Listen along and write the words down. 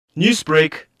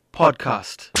Newsbreak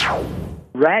Podcast.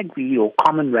 Ragweed, or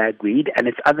common ragweed, and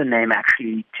its other name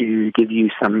actually to give you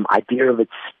some idea of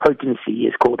its potency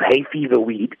is called hay fever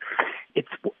weed. It's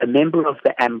a member of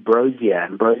the Ambrosia.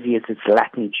 Ambrosia is its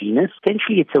Latin genus.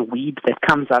 Essentially, it's a weed that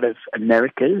comes out of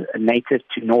America, a native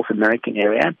to North American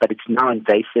area, but it's now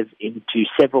invasive into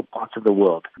several parts of the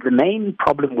world. The main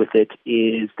problem with it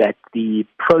is that the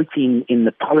protein in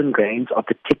the pollen grains are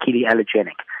particularly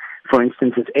allergenic. For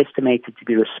instance, it's estimated to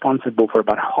be responsible for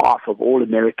about half of all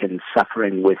Americans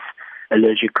suffering with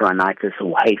allergic rhinitis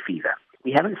or hay fever.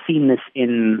 We haven't seen this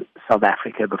in South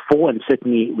Africa before, and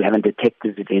certainly we haven't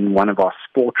detected it in one of our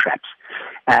spore traps.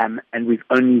 And we've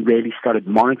only really started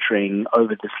monitoring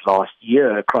over this last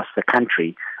year across the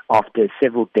country after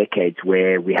several decades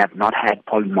where we have not had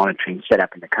pollen monitoring set up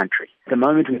in the country. At the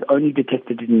moment, we've only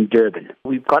detected it in Durban.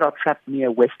 We've got our trap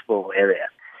near Westville area.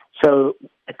 So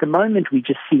at the moment, we're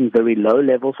just seeing very low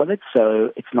levels of it,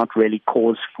 so it's not really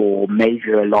cause for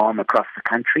major alarm across the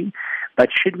country. But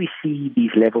should we see these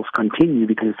levels continue,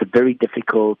 because it's a very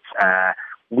difficult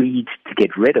weed to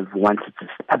get rid of once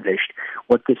it's established,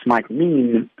 what this might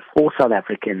mean for South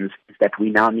Africans is that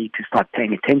we now need to start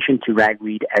paying attention to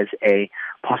ragweed as a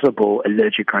possible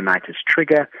allergic rhinitis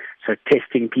trigger, so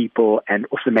testing people and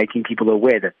also making people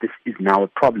aware that this is now a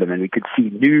problem, and we could see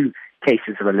new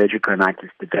cases of allergic rhinitis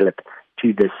develop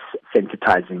to this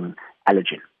sensitizing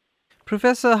allergen.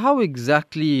 Professor, how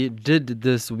exactly did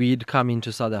this weed come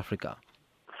into South Africa?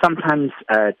 Sometimes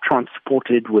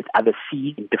transported with other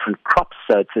seeds in different crops,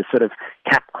 so it's a sort of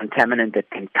cap contaminant that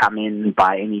can come in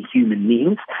by any human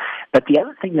means. But the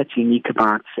other thing that's unique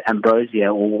about ambrosia,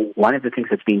 or one of the things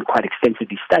that's been quite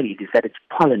extensively studied, is that its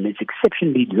pollen is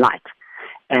exceptionally light,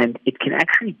 and it can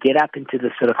actually get up into the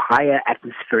sort of higher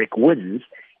atmospheric winds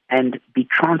and be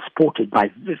transported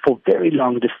for very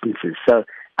long distances, so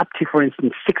up to, for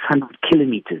instance, 600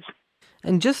 kilometers.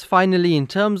 And just finally, in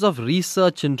terms of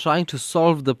research and trying to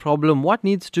solve the problem, what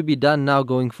needs to be done now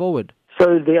going forward?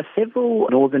 So there are several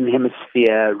Northern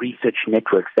Hemisphere research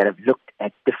networks that have looked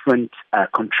at different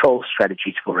control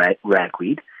strategies for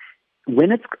ragweed.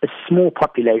 When it's a small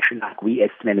population like we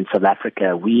estimate in South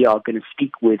Africa, we are going to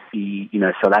speak with the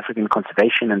South African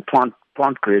conservation and plant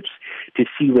groups to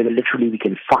see whether literally we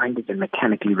can find it and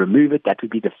mechanically remove it. That would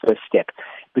be the first step,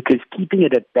 because keeping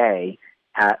it at bay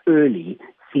early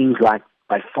seems like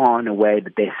by far and away the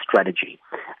best strategy.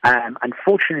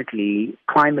 Unfortunately,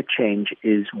 climate change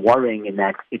is worrying in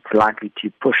that it's likely to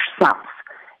push south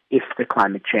if the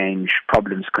climate change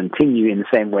problems continue in the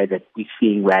same way that we're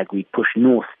seeing ragweed push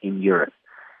north in Europe.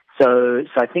 So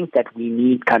I think that we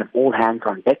need kind of all hands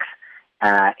on deck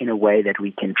in a way that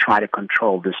we can try to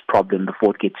control this problem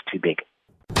before it gets too big.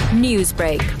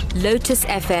 Newsbreak, Lotus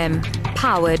FM,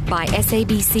 powered by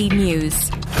SABC News.